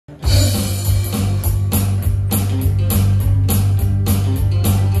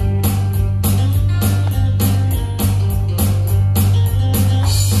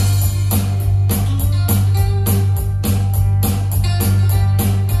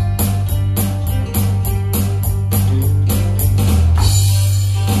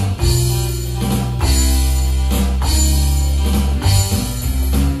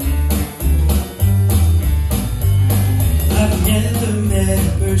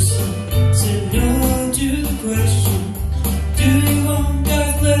mercy. Said no to the question, do you want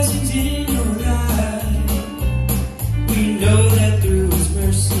God's blessings in your life? We know that through His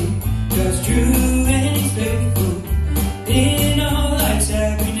mercy, God's true and He's faithful in all life's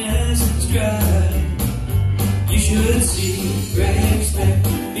happiness and strife. You should seek, pray, expect,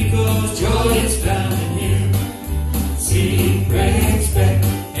 because joy is found in Him. Seek, pray, expect,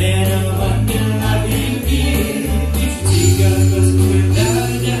 and abundant life He'll give. You should seek God's blessings without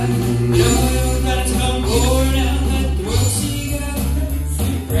a doubt. Know your God has come pouring out. Let the world see God.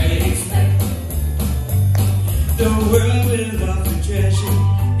 Seek, pray, expect. The world will offer treasure,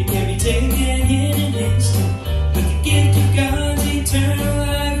 it can be taken in an instant, but the gift of God's eternal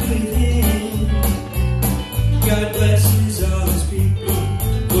life within. God blesses all His people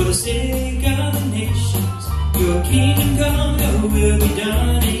for the sake of the nations. Your kingdom come, your will be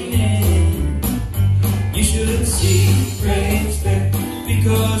done, amen. You should seek, pray, expect,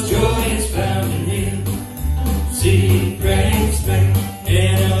 because joy is found in Him. Seek, pray, expect,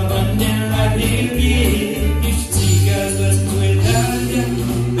 and abundant life He'll give. You should seek God's blessings without a doubt.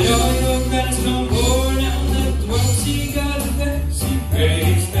 Let all your gratitude come pouring out. Let the world see God's effect. Seek,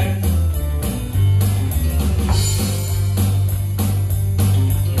 pray, expect.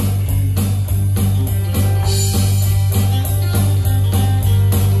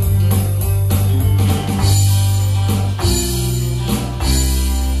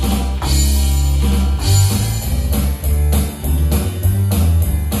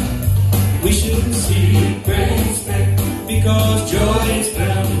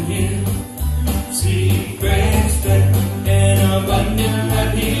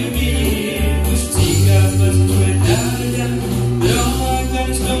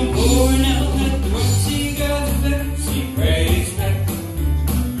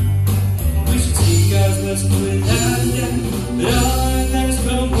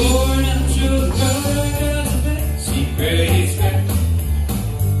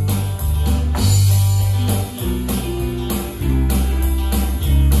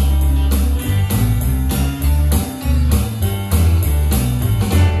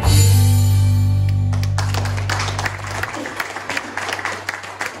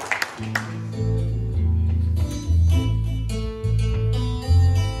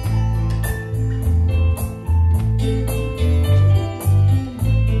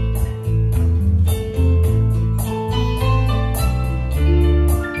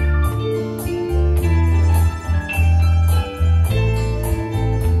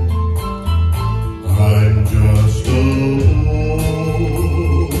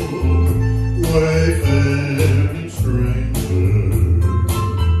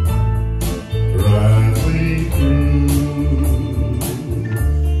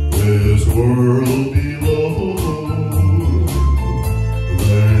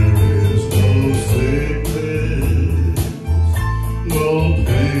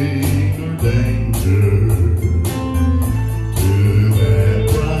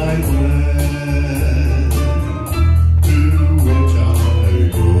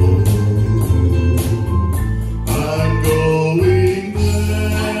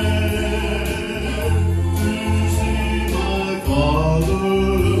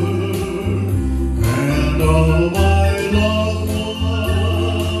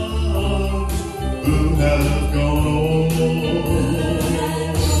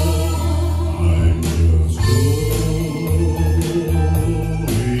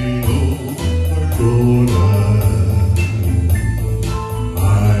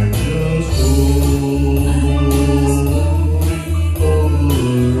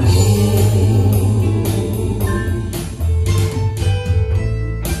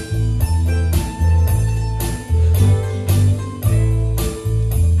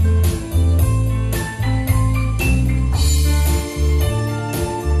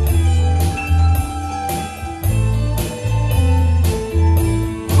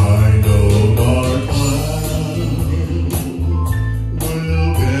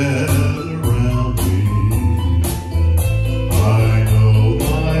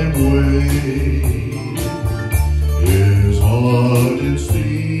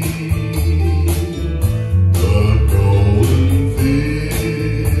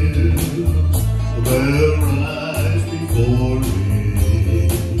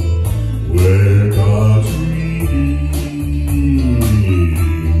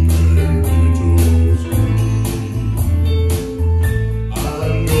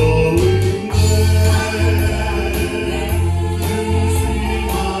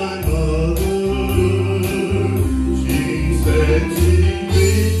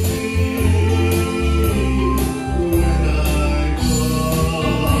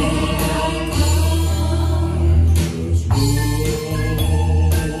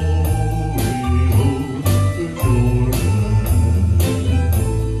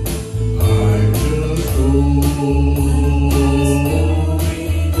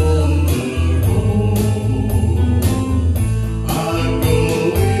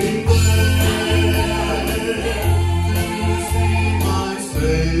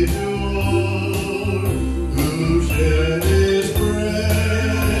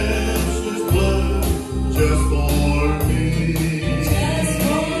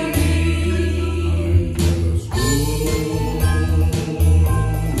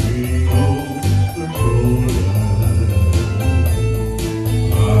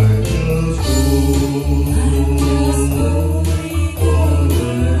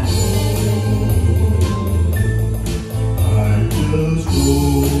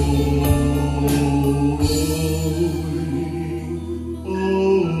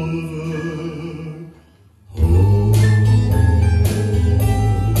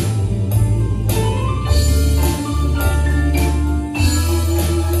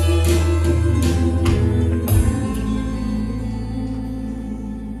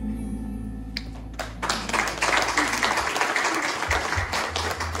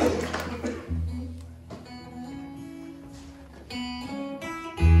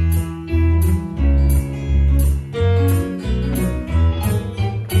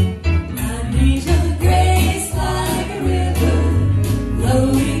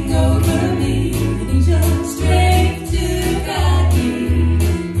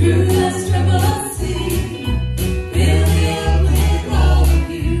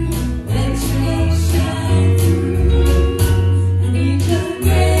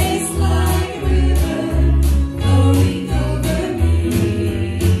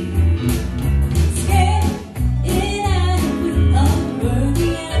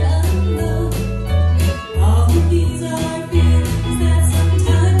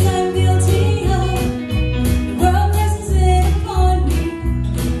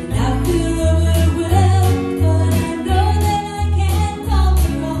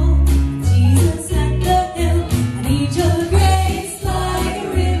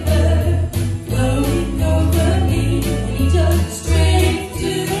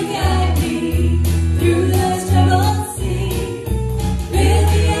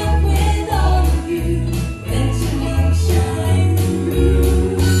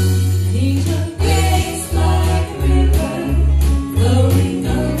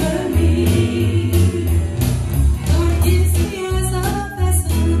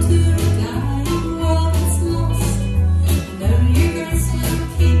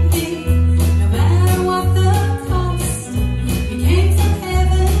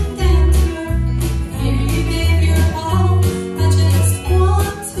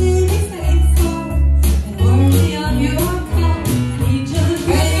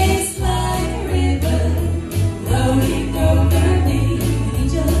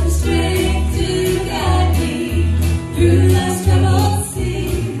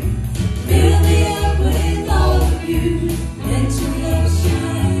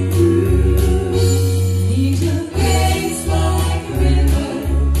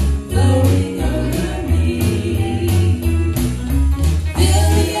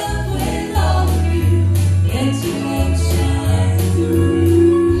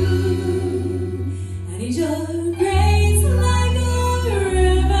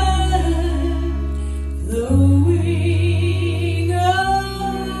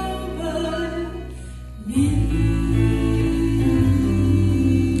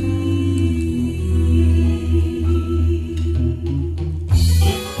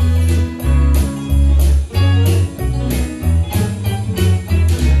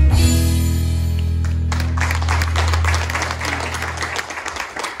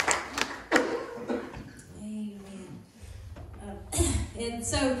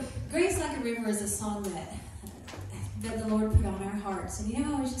 song that the Lord put on our hearts. And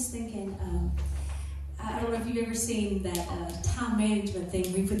I was just thinking, I don't know if you've ever seen that time management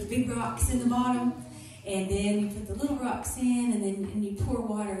thing. We put the big rocks in the bottom, and then you put the little rocks in, and you pour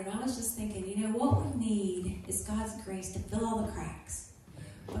water. And I was just thinking, what we need is God's grace to fill all the cracks.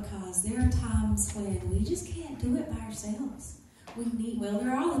 Because there are times when we just can't do it by ourselves.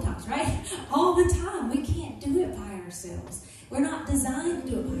 There are all the times, right? All the time. We can't do it by ourselves. We're not designed to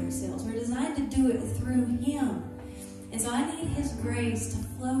do it by ourselves. We're designed to do it through Him. And so I need His grace to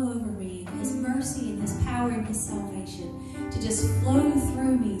flow over me, and His mercy and His power and His salvation to just flow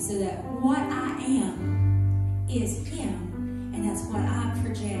through me so that what I am is Him. And that's what I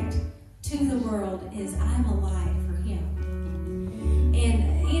project to the world is I'm alive for Him.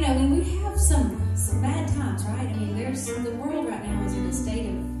 And, when we have some bad times, right? The world right now is in a state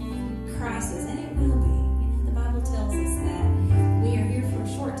of crisis, and it will be. The Bible tells us that we are here for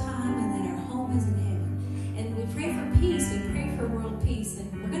a short time and that our home is in heaven. And we pray for peace, we pray for world peace,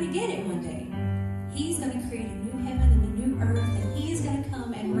 and we're going to get it one day. He's going to create a new heaven and a new earth, and He is going to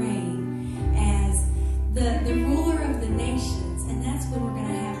come and reign as the ruler of the nations, and that's when we're going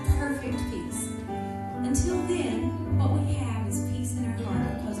to have perfect peace. Until then, what we have is peace in our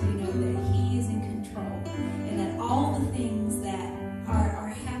heart because we know that He is in control and that all the things that are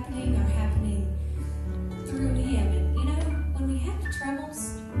happening through Him. And when we have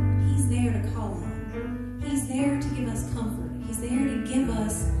troubles, He's there to call on. He's there to give us comfort. He's there to give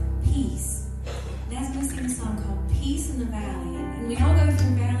us peace. And that's when we sing a song called Peace in the Valley. And we all go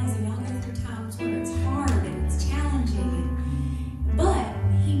through valleys and we all go through times where it's hard and it's challenging. But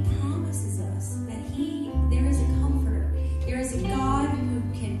He promises us that there is a comforter. There is a God who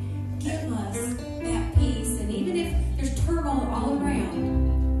can give us that peace. And even if there's turmoil all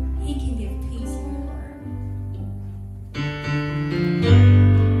around, He can give peace in our heart.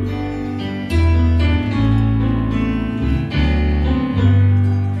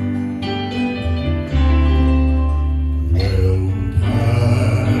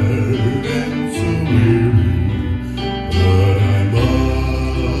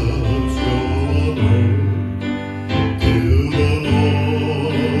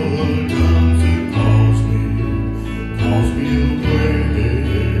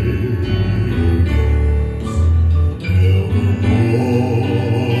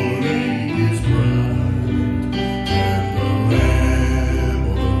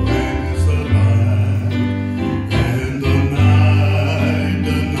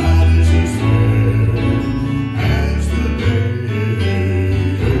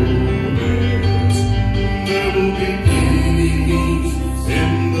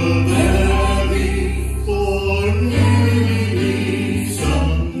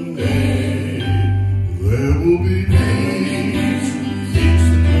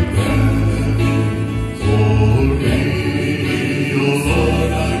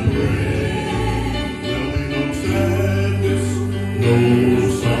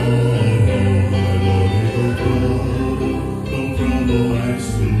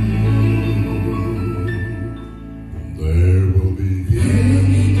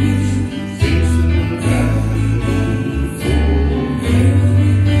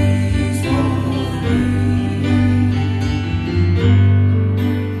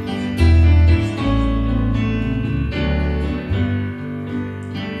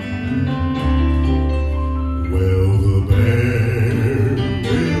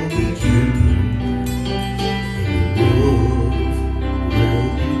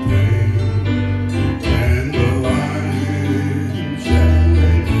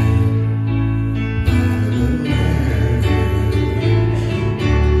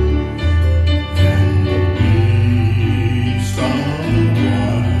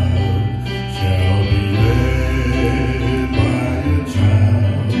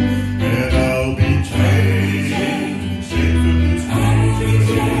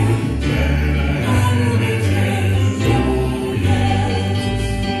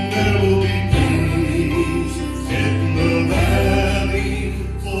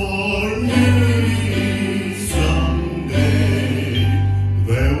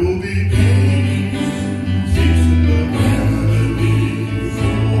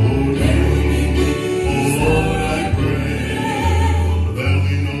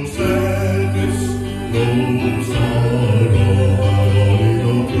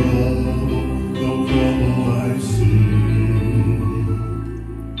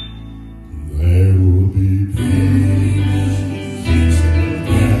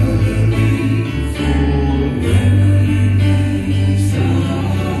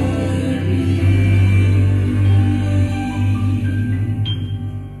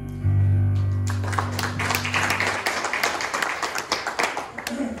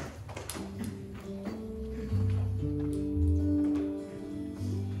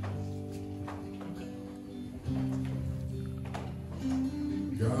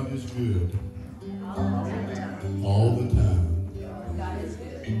 good. All the time.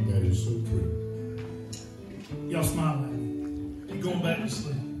 That is so true. Y'all smile at me. You're going back to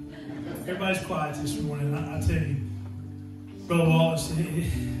sleep. Everybody's quiet this morning. I tell you, Brother Wallace,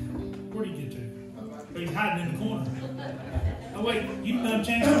 where did you get to? But he's hiding in the corner. Oh, wait, you've done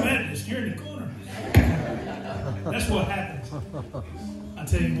changed the Methodist. You're in the corner. That's what happens. I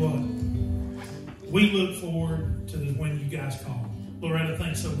tell you what, we look forward to when you guys call. Loretta,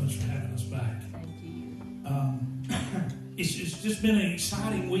 thanks so much for having us back. It's just been an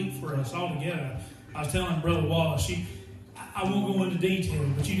exciting week for us all together. I was telling Brother Wallace, I won't go into detail,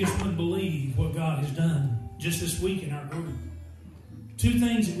 but you just wouldn't believe what God has done just this week in our group. 2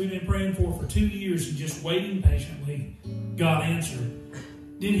 things that we've been praying for 2 years and just waiting patiently, God answered.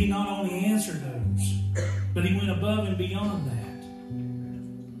 Did He not only answer those, but He went above and beyond that.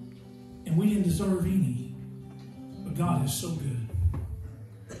 And we didn't deserve any. But God is so good.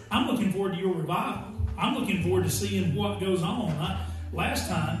 I'm looking forward to your revival. I'm looking forward to seeing what goes on. Last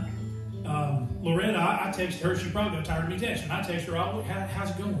time, Loretta, I texted her. She probably got tired of me texting. I texted her, how's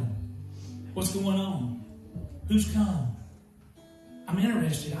it going? What's going on? Who's come? I'm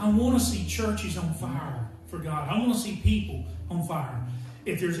interested. I want to see churches on fire for God. I want to see people on fire.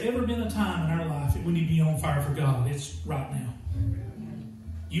 If there's ever been a time in our life that we need to be on fire for God, it's right now.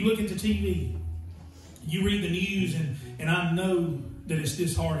 You look at the TV, you read the news, and I know that it's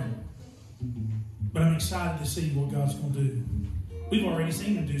disheartening. But I'm excited to see what God's going to do. We've already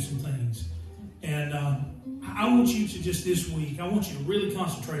seen Him do some things. And I want you to just this week, I want you to really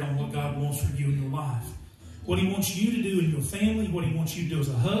concentrate on what God wants for you in your life. What He wants you to do in your family, what He wants you to do as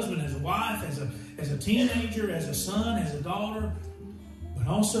a husband, as a wife, as a teenager, as a son, as a daughter, but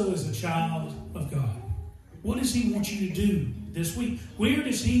also as a child of God. What does He want you to do this week? Where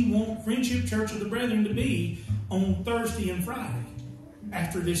does He want Friendship Church of the Brethren to be on Thursday and Friday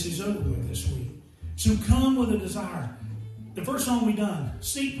after this is over with this week? So come with a desire. The first song we done,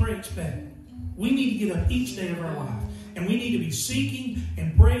 Seek, Pray, Expect. We need to get up each day of our life, and we need to be seeking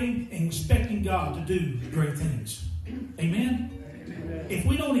and praying and expecting God to do great things. Amen? If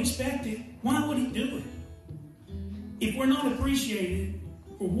we don't expect it, why would He do it? If we're not appreciated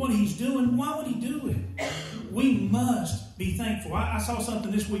for what He's doing, why would He do it? We must be thankful. I saw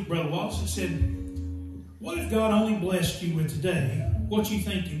something this week, Brother Wallace, that said, what if God only blessed you with today what you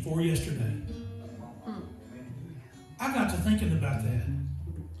thanked Him for yesterday? I got to thinking about that,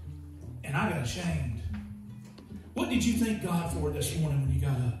 and I got ashamed. What did you thank God for this morning when you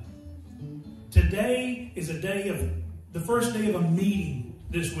got up? Today is the first day of a meeting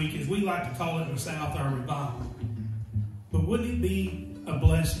this week, as we like to call it in the South, our revival. But wouldn't it be a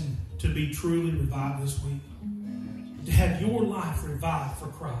blessing to be truly revived this week? To have your life revived for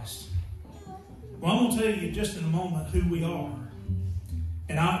Christ? Well, I'm going to tell you just in a moment who we are.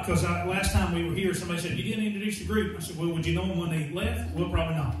 And because last time we were here, somebody said, you didn't introduce the group. I said, well, would you know them when they left? Well,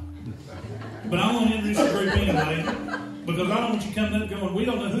 probably not. But I'm going to introduce the group anyway, because I don't want you coming up going, we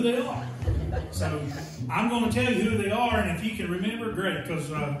don't know who they are. So I'm going to tell you who they are, and if you can remember, great, because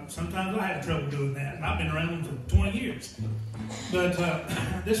sometimes I have trouble doing that. And I've been around them for 20 years. But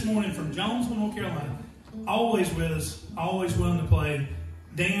this morning from Jonesville, North Carolina, always with us, always willing to play,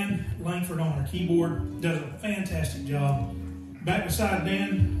 Dan Langford on our keyboard, does a fantastic job. Back beside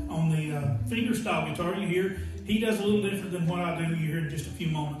Dan on the fingerstyle guitar, you hear, he does a little different than what I do. You hear in just a few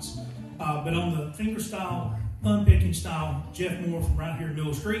moments. But on the fingerstyle, thumb-picking style, Jeff Moore from right here in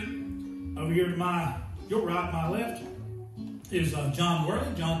Middle Street. Over here to your right, my left, is John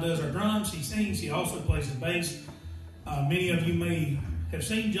Worley. John does our drums. He sings. He also plays the bass. Many of you may have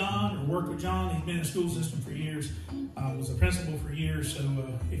seen John or worked with John. He's been in the school system for years. Was a principal for years. So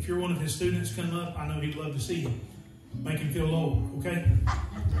if you're one of his students coming up, I know he'd love to see you. Make him feel old, okay?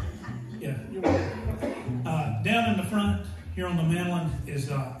 Yeah, you're welcome. Down in the front, here on the mandolin, is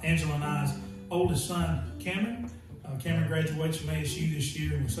Angela and I's oldest son, Cameron. Cameron graduates from ASU this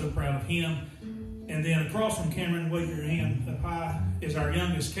year, and we're so proud of him. And then across from Cameron, wave your hand up high, is our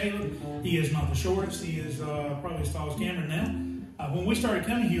youngest, Caleb. He is not the shortest. He is probably as tall as Cameron now. When we started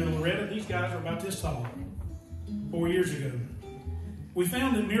coming here to Loretta, these guys were about this tall 4 years ago. We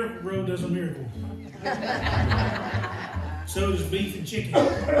found that Miracle Grow does a miracle. So does beef and chicken.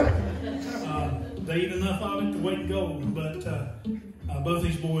 They eat enough of it to weight in gold, but both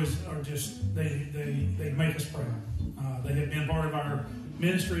these boys are just, they make us proud. They have been part of our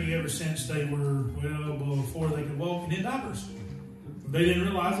ministry ever since they were, well, before they could walk and in diapers. They didn't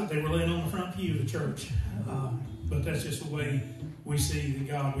realize it. They were laying on the front pew of the church. But that's just the way we see that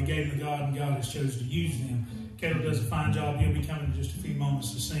God, we gave them to God, and God has chosen to use them. Caleb does a fine job. He'll be coming in just a few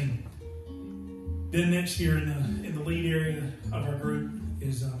moments to sing. Then next here in the lead area of our group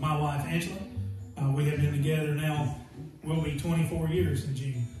is my wife, Angela. We have been together now, will be 24 years in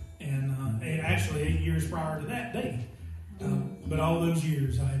June. And actually 8 years prior to that date. But all those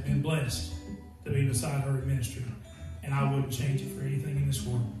years I have been blessed to be beside her in ministry. And I wouldn't change it for anything in this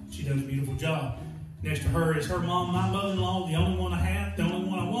world. She does a beautiful job. Next to her is her mom, my mother-in-law. The only one I have, the only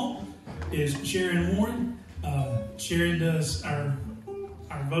one I want is Sharon Warren. Sharon does our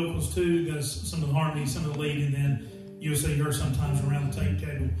vocals too, does some of the harmonies, some of the lead, and then you'll see her sometimes around the tape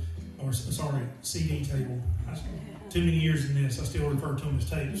table, or CD table. Too many years in this, I still refer to them as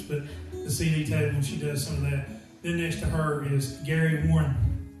tapes, but the CD table, and she does some of that. Then next to her is Gary Warren.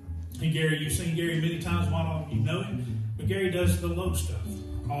 And Gary, you've seen Gary many times, a lot of you know him, but Gary does the low stuff,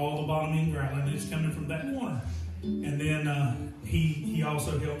 all the bottoming, growling, it's coming from that corner. And then he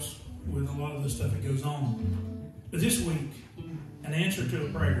also helps with a lot of the stuff that goes on. But this week, an answer to a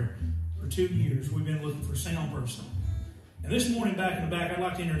prayer. For 2 years, we've been looking for a sound person. And this morning, back in the back, I'd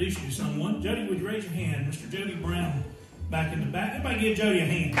like to introduce you to someone. Jody, would you raise your hand? Mr. Jody Brown, back in the back. Everybody give Jody a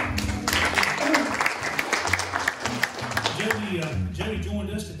hand. Jody joined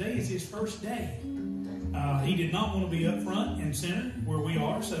us today. It's his first day. He did not want to be up front and center where we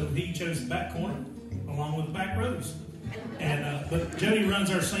are, so he chose the back corner along with the back rows. And but Jody runs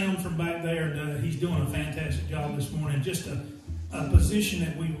our sound from back there, and he's doing a fantastic job this morning. Just a position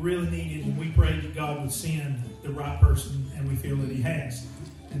that we really needed, and we prayed that God would send the right person, and we feel that He has.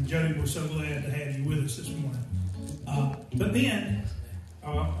 And Jody, we're so glad to have you with us this morning. But then,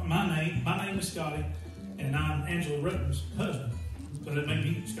 my name is Scotty, and I'm Angela Rutten's husband. So that may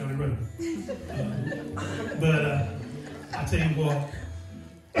be Scotty Rutten. But I tell you what,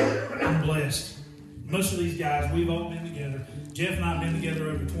 I'm blessed. Most of these guys, we've all been together. Jeff and I have been together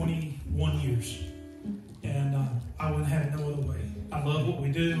over 21 years. And I wouldn't have it no other way. I love what we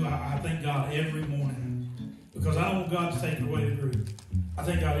do. I thank God every morning. Because I don't want God to take it away the group. I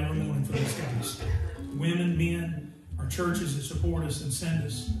thank God every morning for these guys. Women, men, our churches that support us and send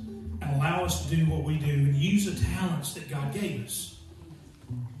us. And allow us to do what we do. And use the talents that God gave us.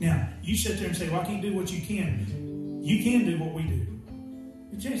 Now, you sit there and say, well, I can't do what you can. You can do what we do.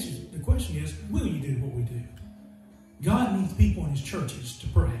 The question is, will you do what we do? God needs people in His churches to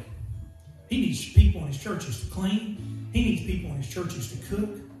pray. He needs people in His churches to clean. He needs people in His churches to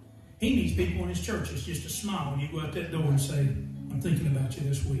cook. He needs people in His churches just to smile when you go out that door and say, I'm thinking about you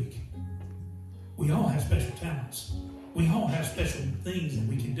this week. We all have special talents. We all have special things that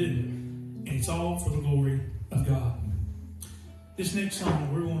we can do. And it's all for the glory of God. This next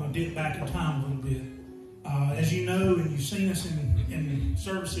song, we're going to dip back in time a little bit. As you know, and you've seen us in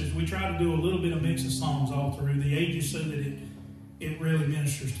services, we try to do a little bit of mix of songs all through the ages so that it really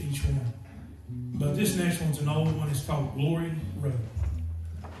ministers to each one. But this next one's an old one. It's called Glory Road.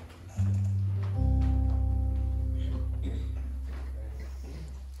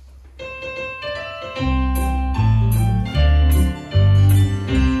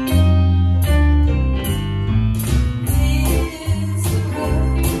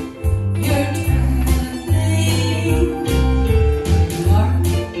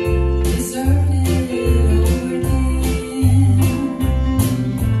 Is there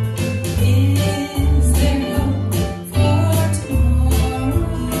hope for tomorrow?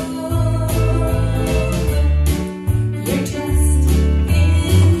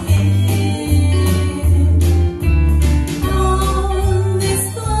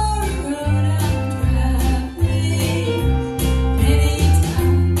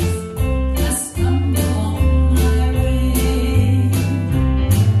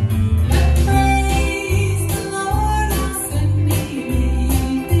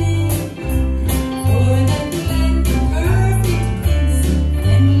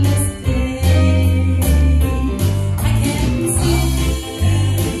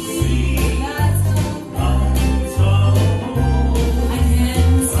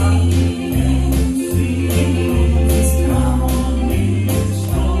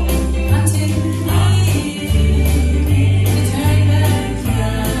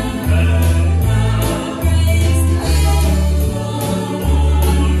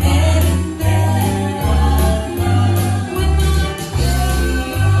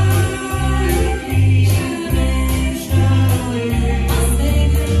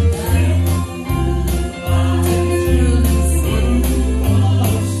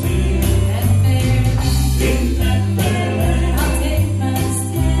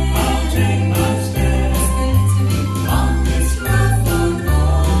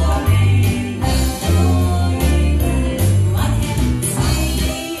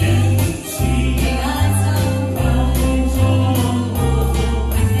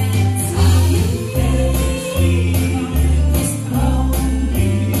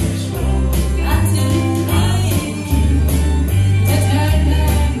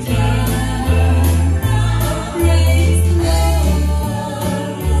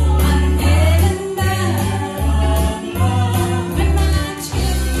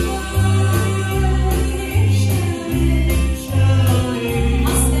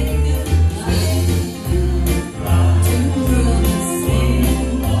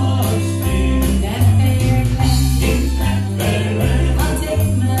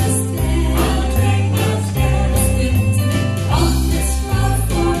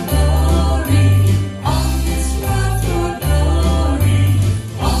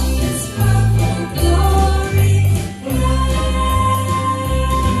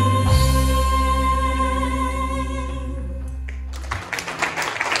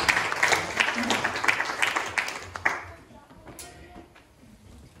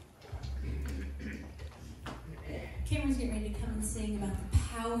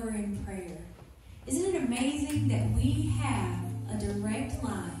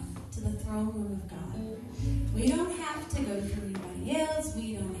 throne room of God. We don't have to go through anybody else.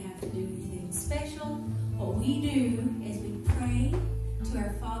 We don't have to do anything special. What we do is we pray to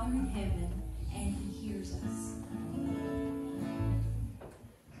our Father in heaven, and He hears us.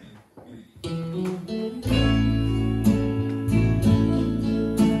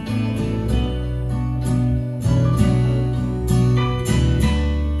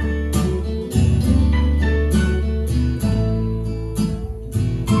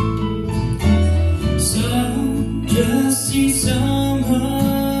 Some just see someone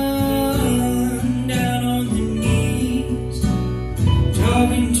down on their knees,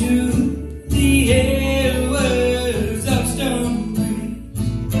 talking to the airwaves of stone breeze.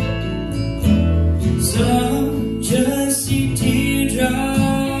 Some just see teardrops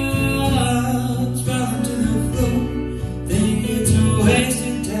falling to the floor. Think it's a waste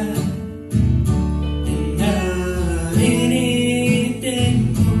of time and not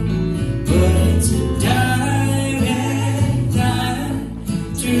anything more, but it's a direct line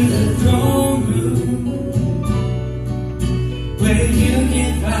to the throne room, where you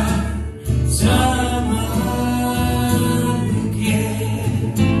can find someone who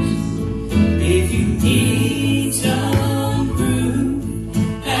cares. If you need some proof,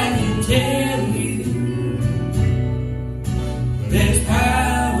 I can tell you there's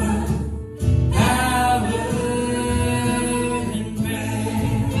power in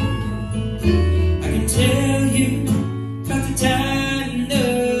prayer. I can tell you about the time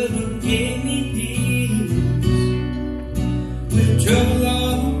love gave me peace. With trouble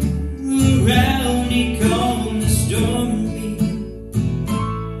all around, He calmed the storm in me.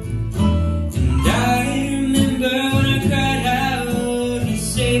 And I remember when I cried out, He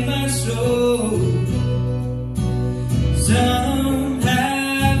saved my soul. Some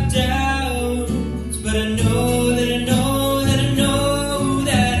have doubts, but I know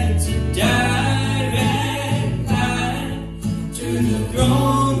that it's a direct line to the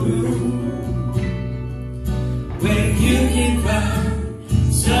throne room, where you can find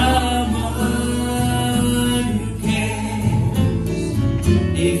someone who cares.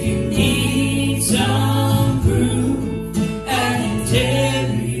 If you need some proof, I can tell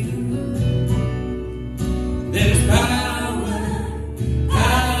you there's power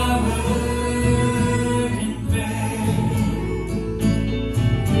in prayer.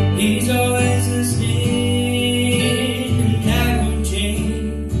 He's always listening, and that won't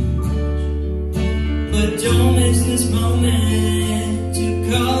change. But don't miss this moment to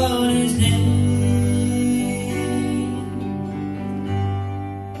call on His name.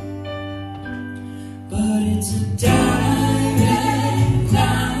 But it's a direct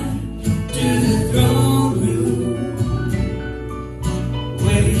line to the throne room,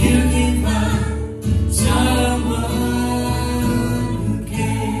 where you can find someone who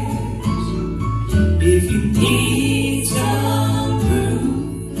cares. If you need some proof,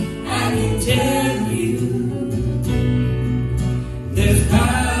 I can tell you there's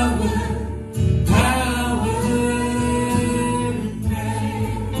power in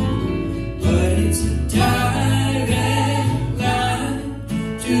prayer. But it's a direct line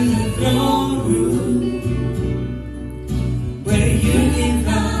to the throne room, where you can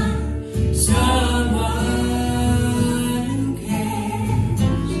find someone who cares.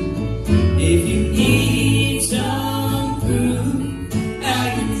 If you need some proof, I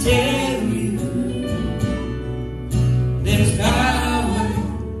can tell you there's power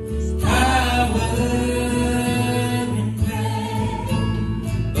in prayer.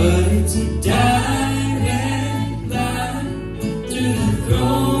 But it's a direct line to the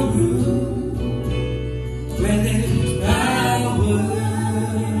throne room, where there's power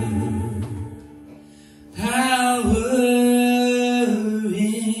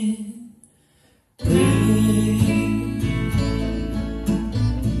in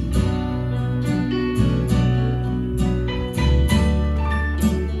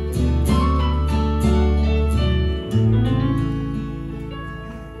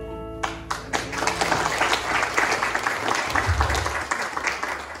prayer.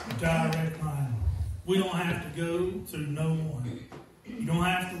 Direct line. We don't have to go through no one. You don't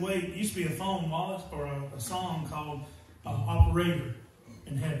have to wait. It used to be a phone, Wallace, or a song called Operator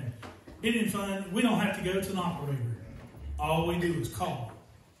in Heaven. Isn't it fun? We don't have to go to an operator. All we do is call,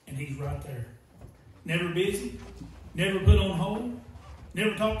 and He's right there. Never busy, never put on hold,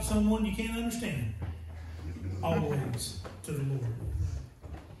 never talk to someone you can't understand. Always to the Lord.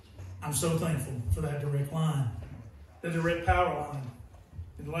 I'm so thankful for that direct line, that direct power line.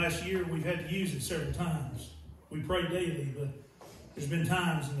 In the last year, we've had to use it several times. We pray daily, but there's been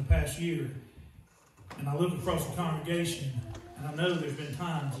times in the past year, and I look across the congregation, and I know there's been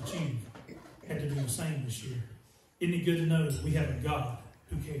times that you've had to do the same this year. Isn't it good to know that we have a God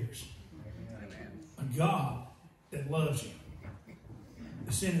who cares? A God that loves you.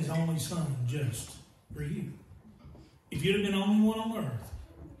 That sent His only Son just for you. If you'd have been the only one on earth,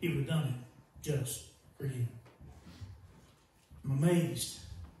 He would have done it just for you. I'm amazed.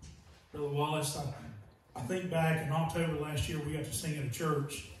 Brother Wallace, I think back in October last year, we got to sing at a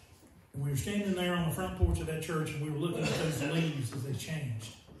church. And we were standing there on the front porch of that church, and we were looking at those leaves as they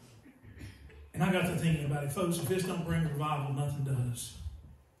changed. And I got to thinking about it. Folks, if this don't bring revival, nothing does.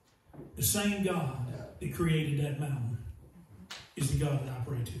 The same God that created that mountain is the God that I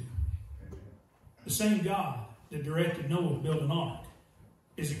pray to. The same God that directed Noah to build an ark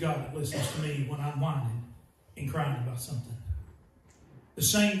is the God that listens to me when I'm whining and crying about something. The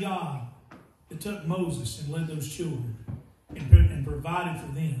same God that took Moses and led those children and provided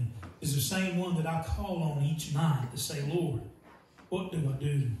for them is the same one that I call on each night to say, Lord, what do I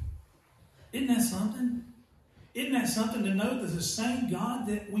do? Isn't that something? Isn't that something to know that the same God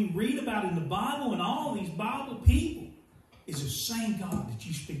that we read about in the Bible and all these Bible people is the same God that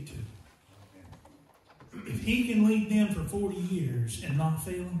you speak to? If He can lead them for 40 years and not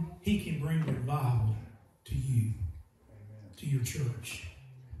fail them, He can bring revival to you, to your church.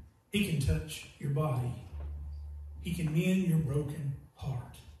 He can touch your body. He can mend your broken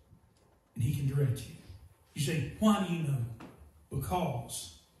heart. And He can direct you. You say, why do you know?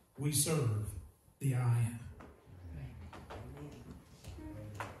 Because we serve the I Am.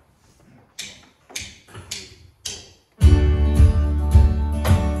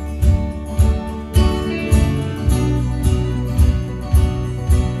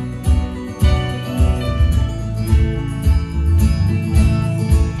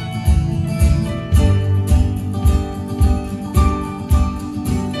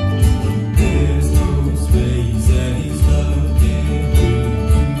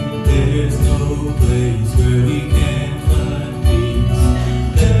 Place where we can find peace.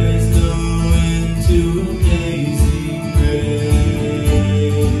 There is no end to amazing grace.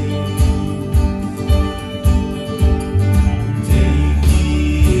 Take me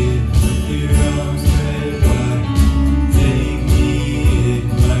in with your arms spread wide. Take me in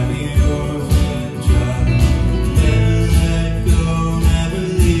like an orphan child. Never let go, never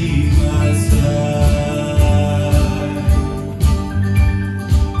leave my side.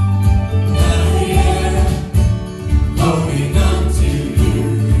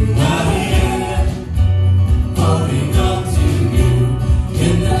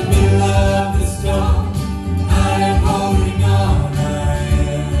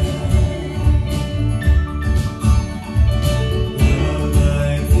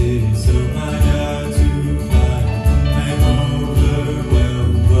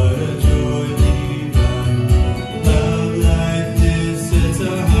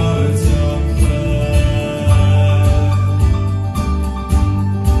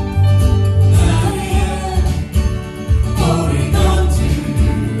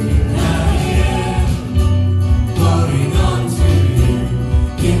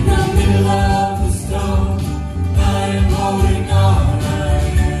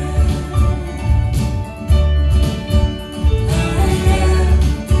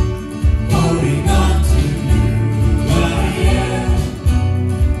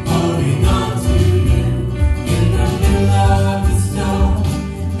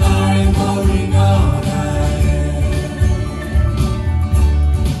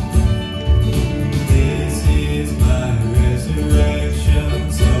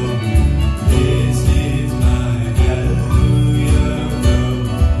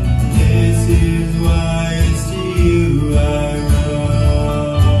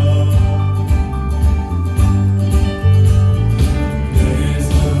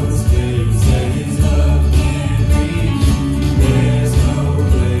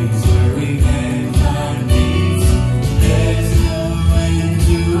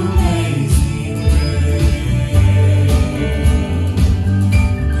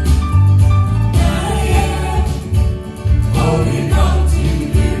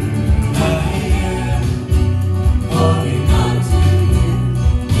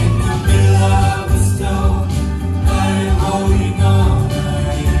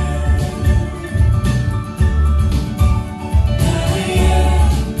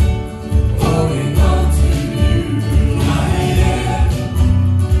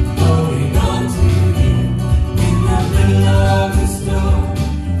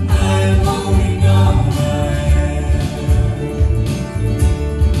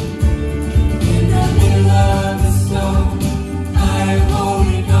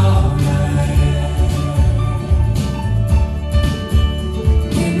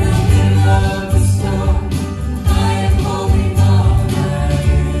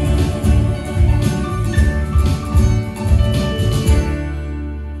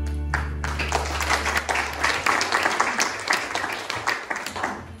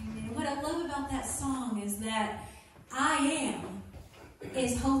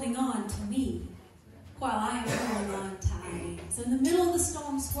 while I am holding on tight. So in the middle of the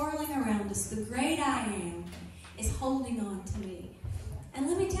storm swirling around us, the great I am is holding on to me. And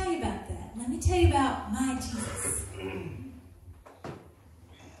let me tell you about that. Let me tell you about my Jesus.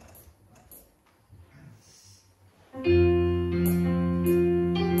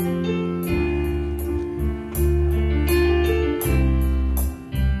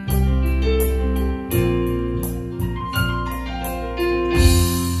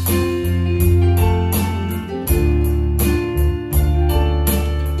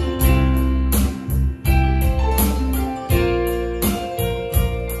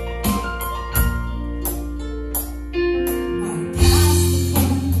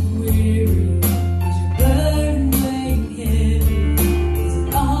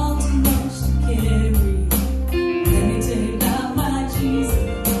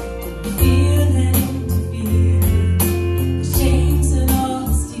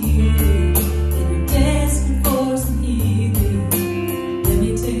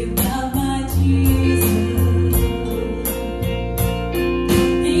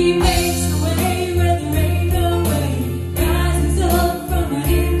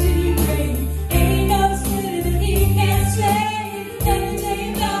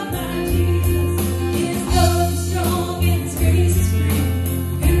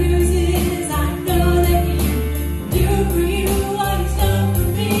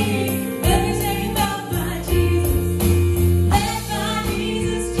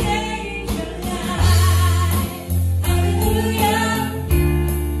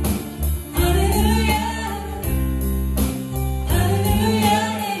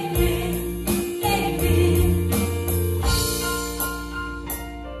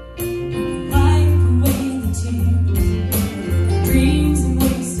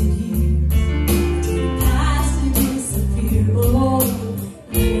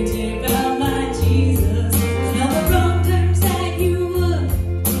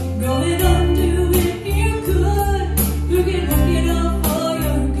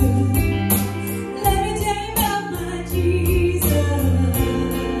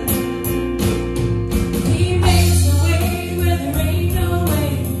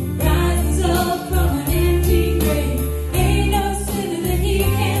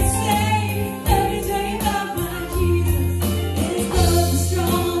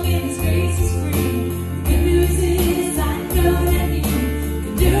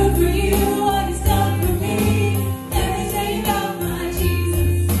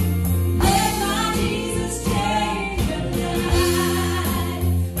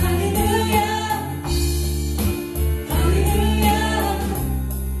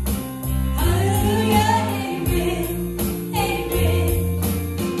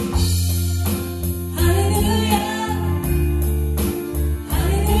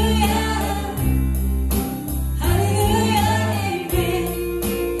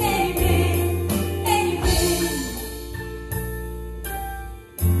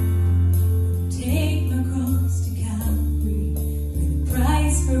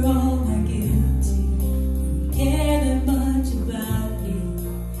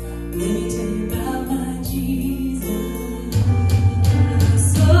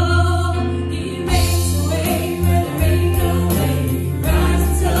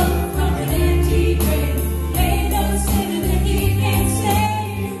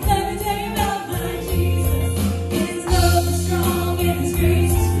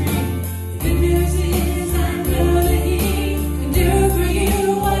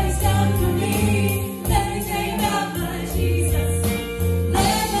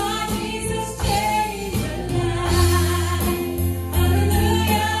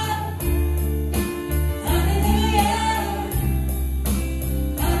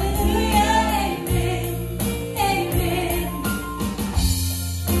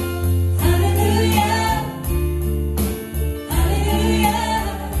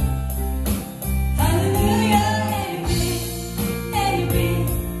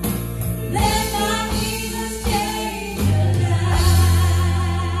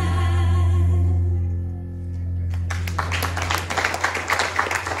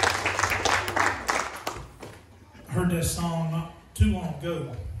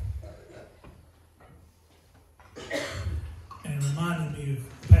 ago. And it reminded me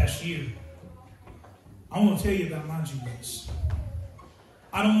of the past year. I want to tell you about my Jesus.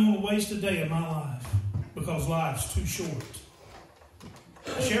 I don't want to waste a day of my life because life's too short.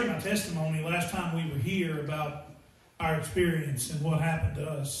 I shared my testimony last time we were here about our experience and what happened to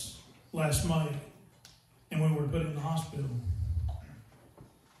us last May and when we were put in the hospital.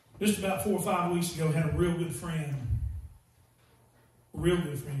 Just about 4 or 5 weeks ago, I had a real good friend.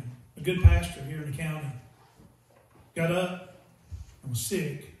 a good pastor here in the county, got up and was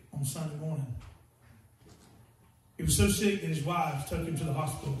sick on Sunday morning. He was so sick that his wife took him to the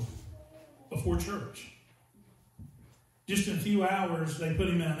hospital before church. Just in a few hours, they put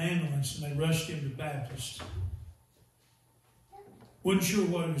him in an ambulance and they rushed him to Baptist. Wasn't sure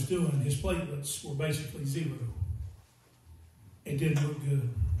what he was doing. His platelets were basically zero. It didn't look good.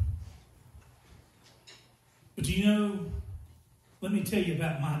 But do you know, let me tell you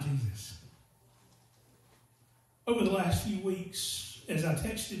about my Jesus. Over the last few weeks, as I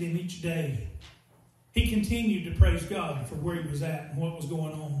texted him each day, he continued to praise God for where he was at and what was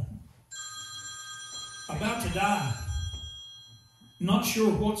going on. About to die. Not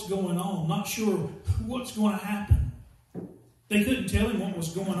sure what's going on. Not sure what's going to happen. They couldn't tell him what was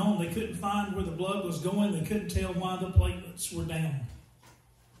going on. They couldn't find where the blood was going. They couldn't tell why the platelets were down.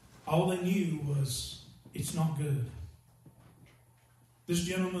 All they knew was, it's not good. This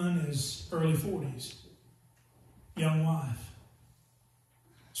gentleman is early 40s. Young wife.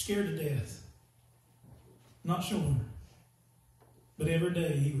 Scared to death. Not sure. But every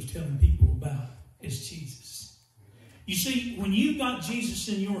day he was telling people about his Jesus. You see, when you've got Jesus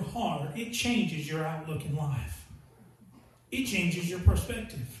in your heart, it changes your outlook in life. It changes your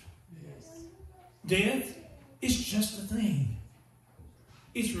perspective. Death is just a thing.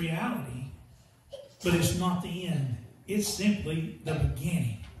 It's reality, but it's not the end. It's simply the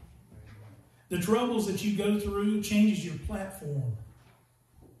beginning. The troubles that you go through changes your platform.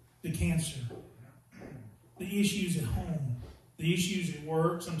 The cancer, the issues at home, the issues at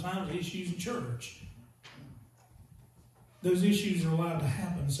work, sometimes the issues in church. Those issues are allowed to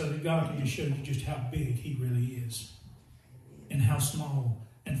happen so that God can just show you just how big He really is and how small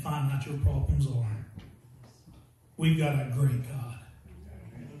and finite your problems are. We've got a great God.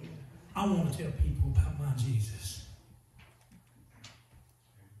 I want to tell people about my Jesus.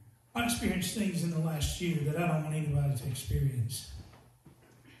 I experienced things in the last year that I don't want anybody to experience.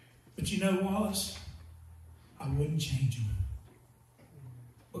 But you know, Wallace, I wouldn't change them.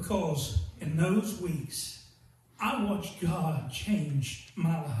 Because in those weeks, I watched God change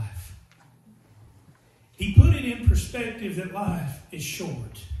my life. He put it in perspective that life is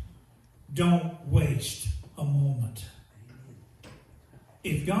short. Don't waste a moment.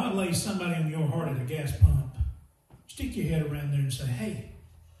 If God lays somebody on your heart at a gas pump, stick your head around there and say, hey,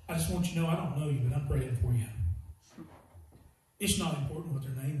 I just want you to know I don't know you, but I'm praying for you. It's not important what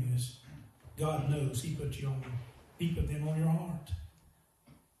their name is. God knows He put them on your heart.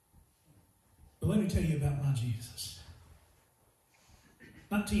 But let me tell you about my Jesus.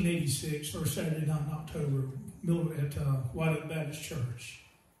 1986, first Saturday night in October, at White Oak Baptist Church.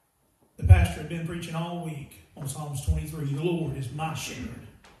 The pastor had been preaching all week on Psalms 23. The Lord is my shepherd.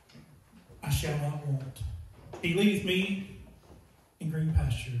 I shall not want. He leadeth me in green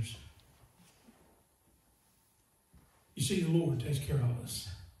pastures. You see, the Lord takes care of us.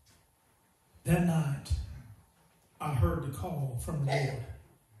 That night, I heard the call from the Lord.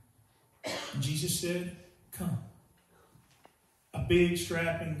 And Jesus said, come. A big,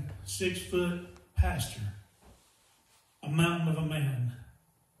 strapping, 6-foot pastor. A mountain of a man.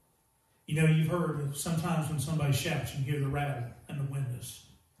 You know, you've heard sometimes when somebody shouts, you hear the rattle in the windows.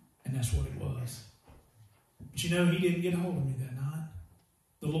 And that's what it was. But you know, he didn't get a hold of me that night.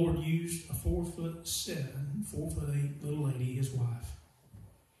 The Lord used a 4'7", 4'8" little lady, his wife,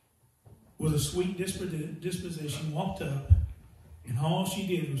 with a sweet disposition, walked up, and all she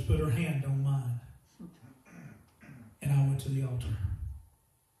did was put her hand on mine. And I went to the altar.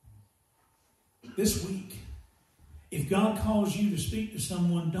 This week, if God calls you to speak to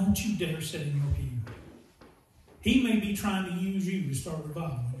someone, don't you dare sit in your pew. He may be trying to use you to start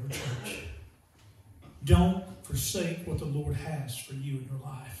revival in your church. Don't forsake what the Lord has for you in your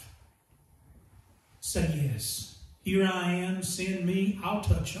life. Say yes. Here I am. Send me. I'll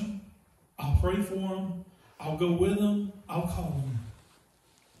touch them. I'll pray for them. I'll go with them. I'll call them.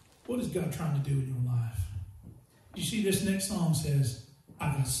 What is God trying to do in your life? You see, this next psalm says,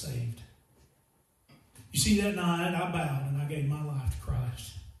 I got saved. You see, that night I bowed and I gave my life to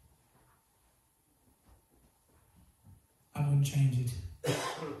Christ. I wouldn't change it.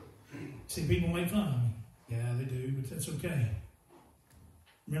 See, people make fun of me. Yeah, they do, but that's okay.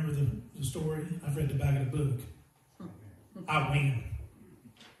 Remember the story? I've read the back of the book. I win.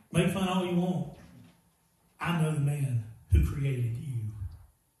 Make fun all you want. I know the man who created you.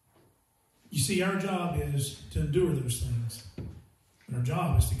 You see, our job is to endure those things. And our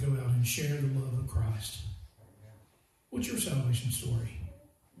job is to go out and share the love of Christ. What's your salvation story?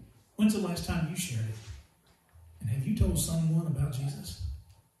 When's the last time you shared it? And have you told someone about Jesus?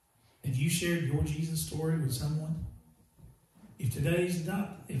 Have you shared your Jesus story with someone?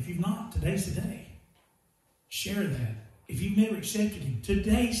 If you've not, today's the day. Share that. If you've never accepted Him,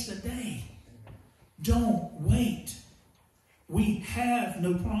 today's the day. Don't wait. We have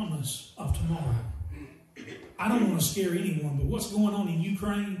no promise of tomorrow. I don't want to scare anyone, but what's going on in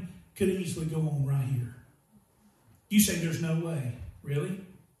Ukraine could easily go on right here. You say there's no way. Really?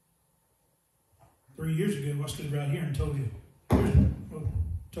 3 years ago, I stood right here and told you,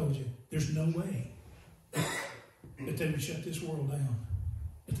 there's no way that they would shut this world down.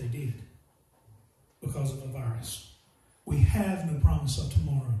 But they did, because of a virus. We have no promise of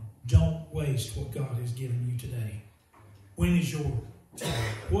tomorrow. Don't waste what God has given you today. When is your story?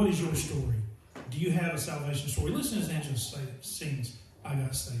 What is your story? Do you have a salvation story? Listen as Angela sings, I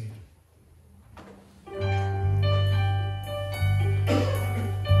Got Saved.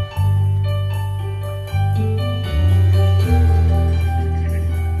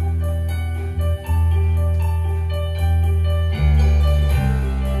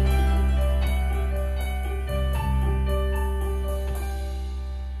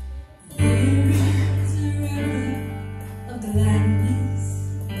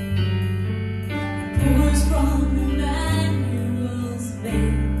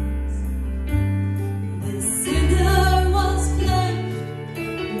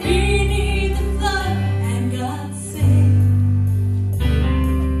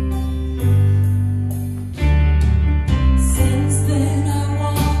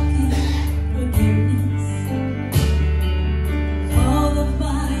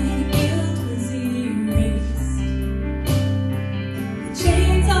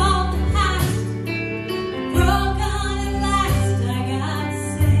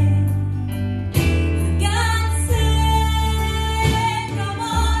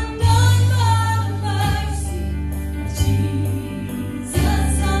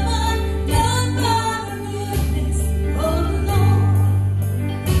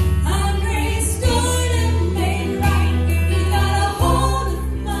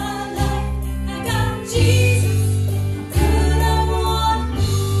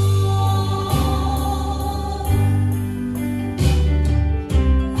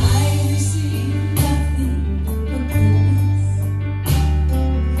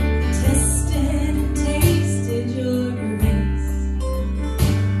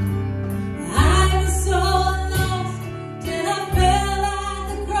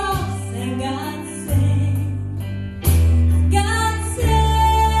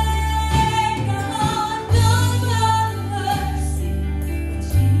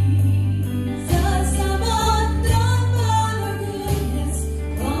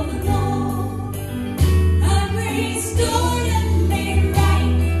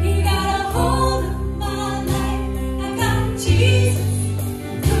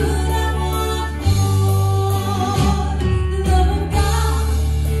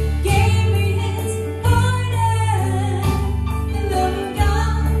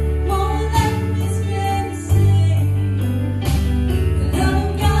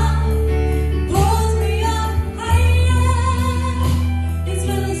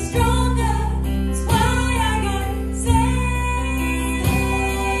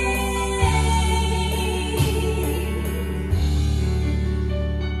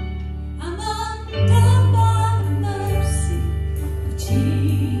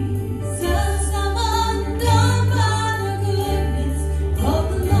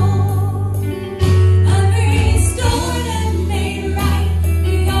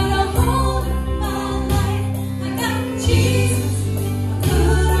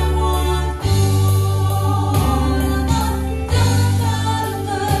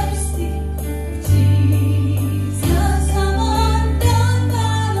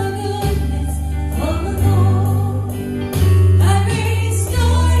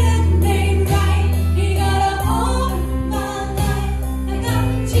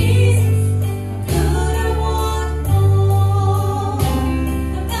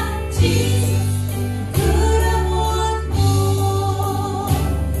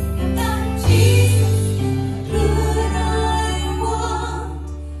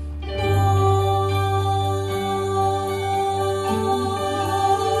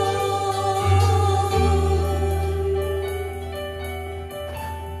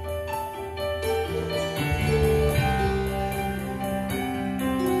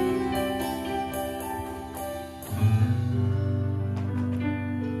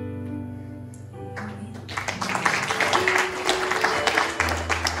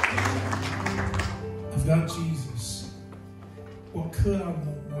 could I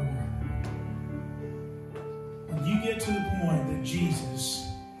want more? When you get to the point that Jesus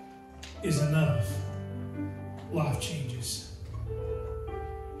is enough, life changes.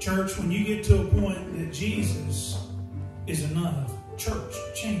 Church, when you get to a point that Jesus is enough, church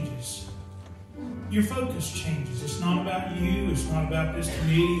changes. Your focus changes. It's not about you. It's not about this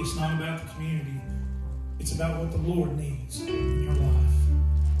committee. It's not about the community. It's about what the Lord needs in your life.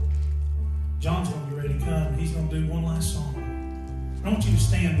 John's going to be ready to come. He's going to do one last song. I want you to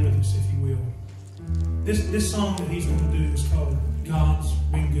stand with us, if you will. This song that he's going to do is called God's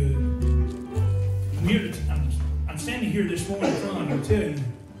Been Good. I'm standing here this morning in front of you to tell you,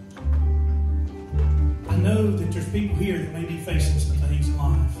 I know that there's people here that may be facing some things in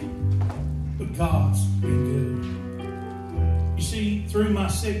life, but God's been good. You see, through my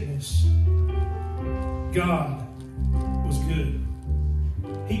sickness, God was good.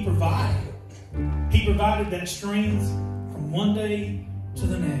 He provided. He provided that strength from one day to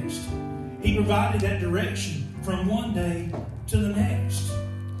the next. He provided that direction from one day to the next.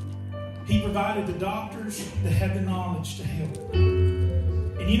 He provided the doctors that had the knowledge to help.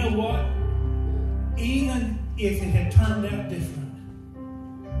 And you know what? Even if it had turned out different,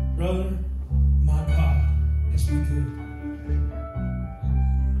 brother, my God has been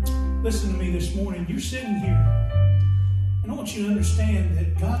good. Listen to me this morning. You're sitting here, and I want you to understand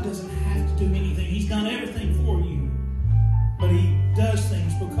that God doesn't have to do anything. He's done everything for you. But He does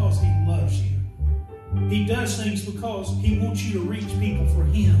things because He loves you. He does things because He wants you to reach people for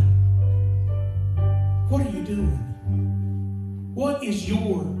Him. What are you doing? What is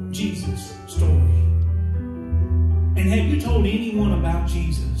your Jesus story? And have you told anyone about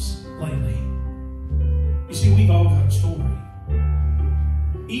Jesus lately? You see, we've all got a story.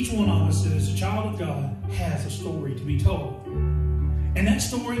 Each one of us that is a child of God has a story to be told. And that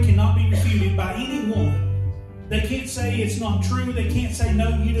story cannot be refuted by anyone. They can't say it's not true. They can't say, no,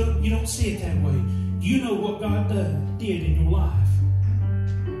 you don't see it that way. You know what God did in your life.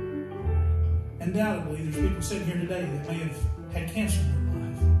 Undoubtedly, there's people sitting here today that may have had cancer in their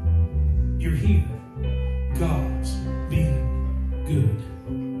life. You're here. God's been good.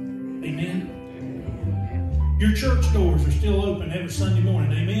 Amen? Your church doors are still open every Sunday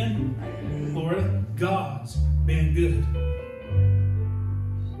morning. Amen? Florida, God's been good.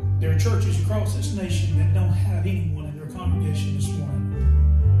 There are churches across this nation that don't have anyone in their congregation this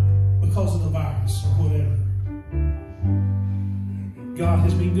morning because of the virus or whatever. God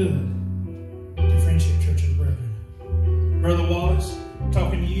has been good to Friendship Church of the Brethren. Brother Wallace,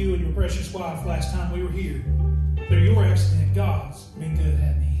 talking to you and your precious wife last time we were here. Through your accident, God's been good,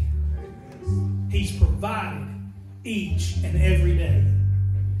 hasn't He? He's provided each and every day.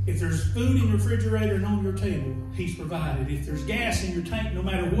 If there's food in the refrigerator and on your table, He's provided. If there's gas in your tank, no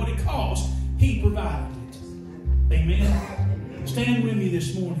matter what it costs, He provided it. Amen? Stand with me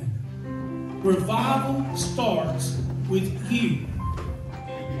this morning. Revival starts with you.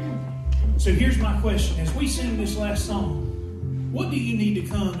 So here's my question. As we sing this last song, what do you need to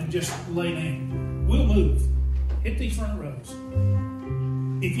come and just lay down? We'll move. Hit these front rows.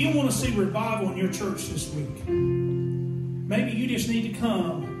 If you want to see revival in your church this week, maybe you just need to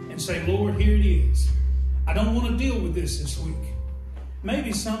come and say, Lord, here it is. I don't want to deal with this week. Maybe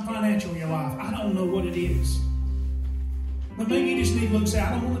it's some financial in your life. I don't know what it is. But maybe you just need to look and say,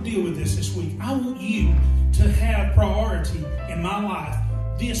 I don't want to deal with this week. I want you to have priority in my life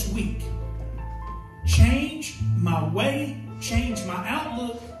this week. Change my way, change my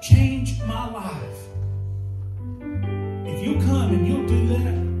outlook, change my life. If you'll come and you'll do that,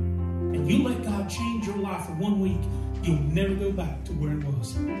 and you let God change your life for 1 week, you'll never go back to where it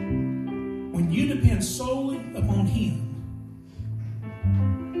was. When you depend solely upon Him,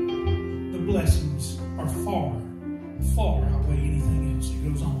 the blessings are far, far outweigh anything else that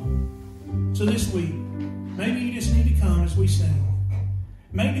goes on. So this week, maybe you just need to come as we sing.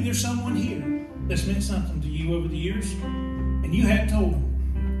 Maybe there's someone here that's meant something to you over the years, and you hadn't told them.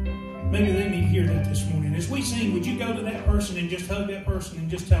 Maybe they need to hear that this morning. As we sing, would you go to that person and just hug that person and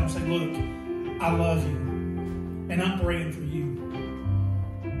just tell them, say, look, I love you, and I'm praying for you.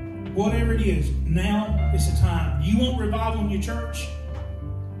 Whatever it is, now is the time. You want revival in your church?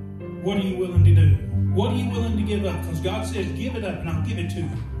 What are you willing to do? What are you willing to give up? Because God says, give it up and I'll give it to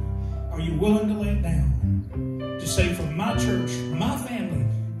you. Are you willing to lay it down? To say, for my church, my family,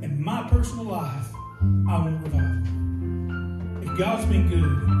 and my personal life, I want revival. If God's been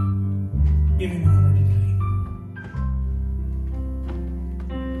good, give Him honor today.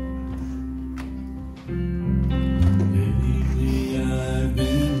 Lately I've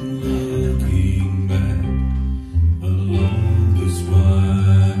been looking back along this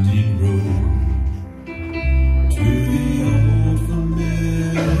winding road to the old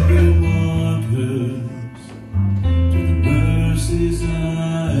familiar markers, to the mercies I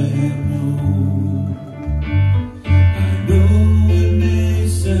have known. I know it may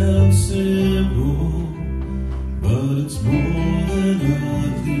sound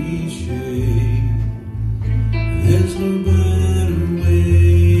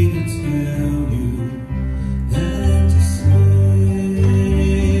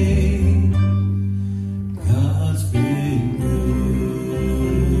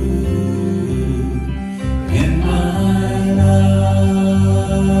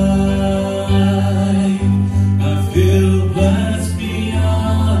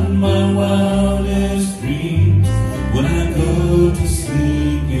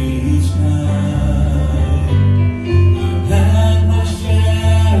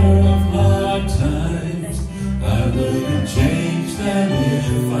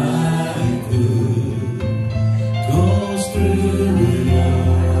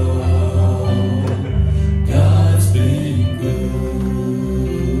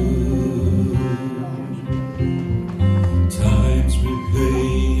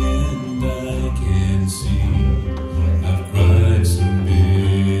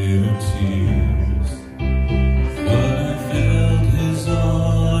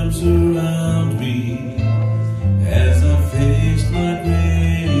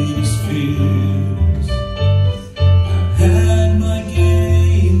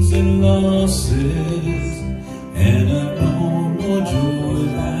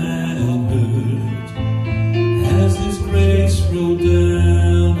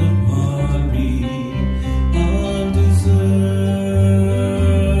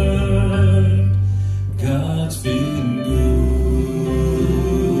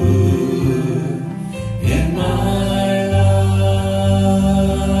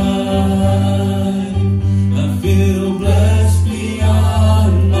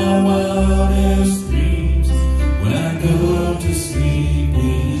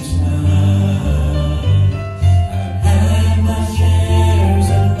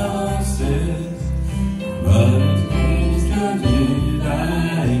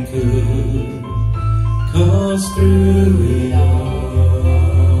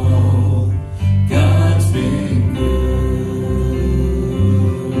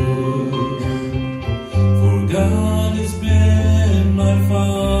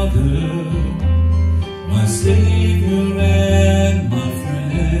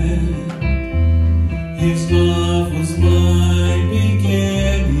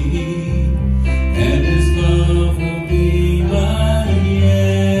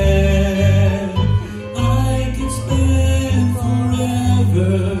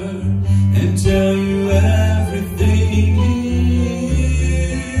and tell you everything is.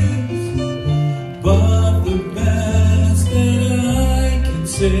 But the best that I can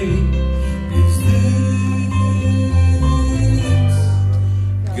say is this: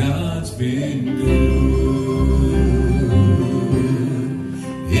 God's been good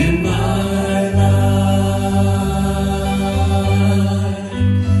in my life.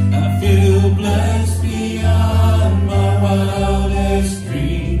 I feel blessed beyond my wildest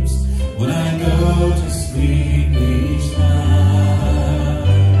dreams when I go to sleep each night.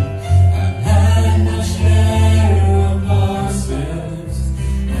 I've had my share of losses.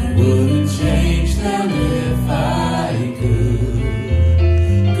 I wouldn't change them if I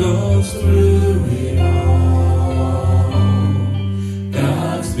could. Goes through it all.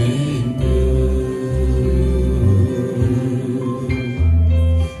 God's been good.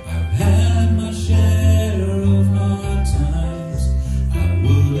 I've had my share of hard times. I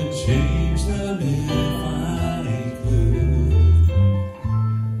wouldn't change them if I could.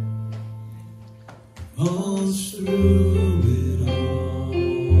 Goes through it all.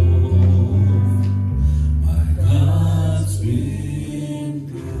 My God's been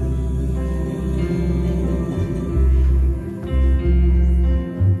good.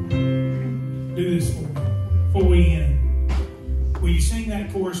 Do this for me before we end. Will you sing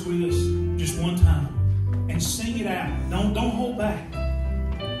that chorus with us just one time and sing it out? Don't hold back.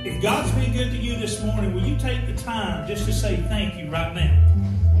 If God's been good to you this morning, will you take the time just to say thank you right now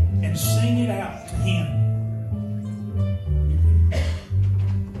and sing it out to Him?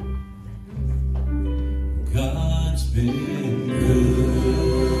 God's been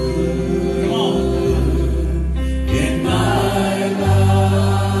good. Come on. In my life,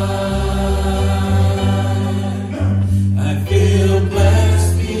 I feel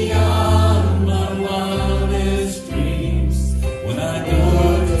blessed beyond my wildest dreams when I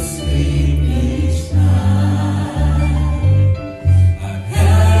go to sleep each night. I've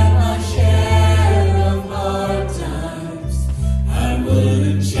had my share of hard times. I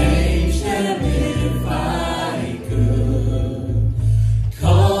wouldn't change them if I could.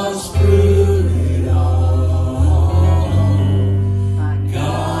 'Cause through it all,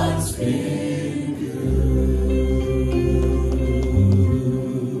 God's been good.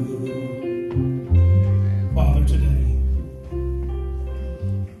 Father, today,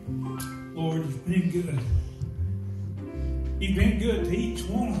 Lord, you've been good. You've been good to each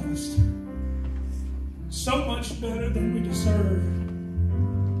one of us. So much better than we deserve.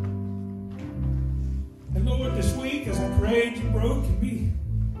 And Lord, this week as I prayed, you broke me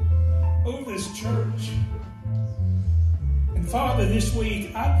over this church. And Father, this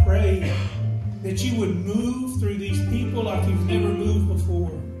week I pray that you would move through these people like you've never moved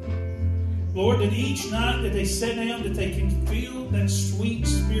before. Lord, that each night that they sit down, that they can feel that sweet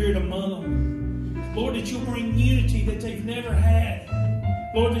spirit among them. Lord, that you'll bring unity that they've never had.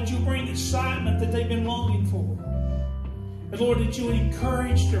 Lord, that you'll bring excitement that they've been longing for. And Lord, that you'll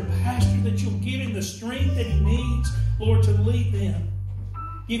encourage their pastor, that you'll give him the strength that he needs, Lord, to lead them.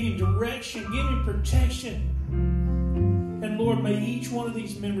 Give him direction, give him protection. And Lord, may each one of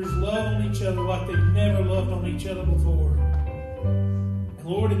these members love on each other like they've never loved on each other before. And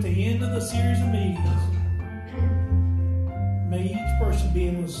Lord, at the end of the series of meetings, may each person be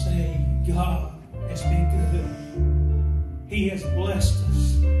able to say, God has been good. He has blessed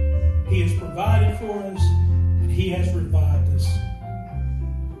us. He has provided for us. And He has revived us.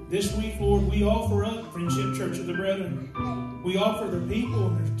 This week, Lord, we offer up Friendship Church of the Brethren. We offer their people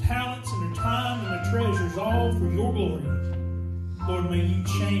and their talents and their time and their treasures all for your glory. Lord, may you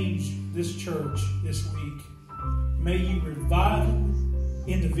change this church this week. May you revive them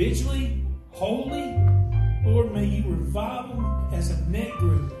individually, wholly. Lord, may you revive them as a net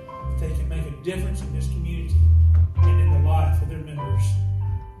group that they can make a difference in this community and in the life of their members.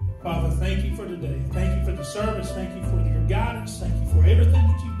 Father, thank you for today. Thank you for the service. Thank you for your guidance. Thank you for everything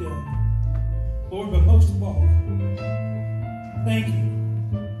that you've done. Lord, but most of all, thank you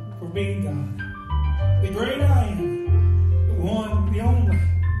for being God. The great I am. The one, the only.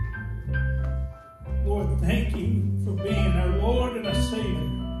 Lord, thank you for being our Lord and our Savior,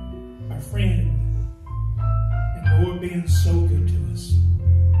 our friend, and Lord, being so good to us.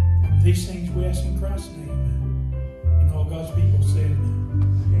 And these things we ask in Christ's name. And all God's people said,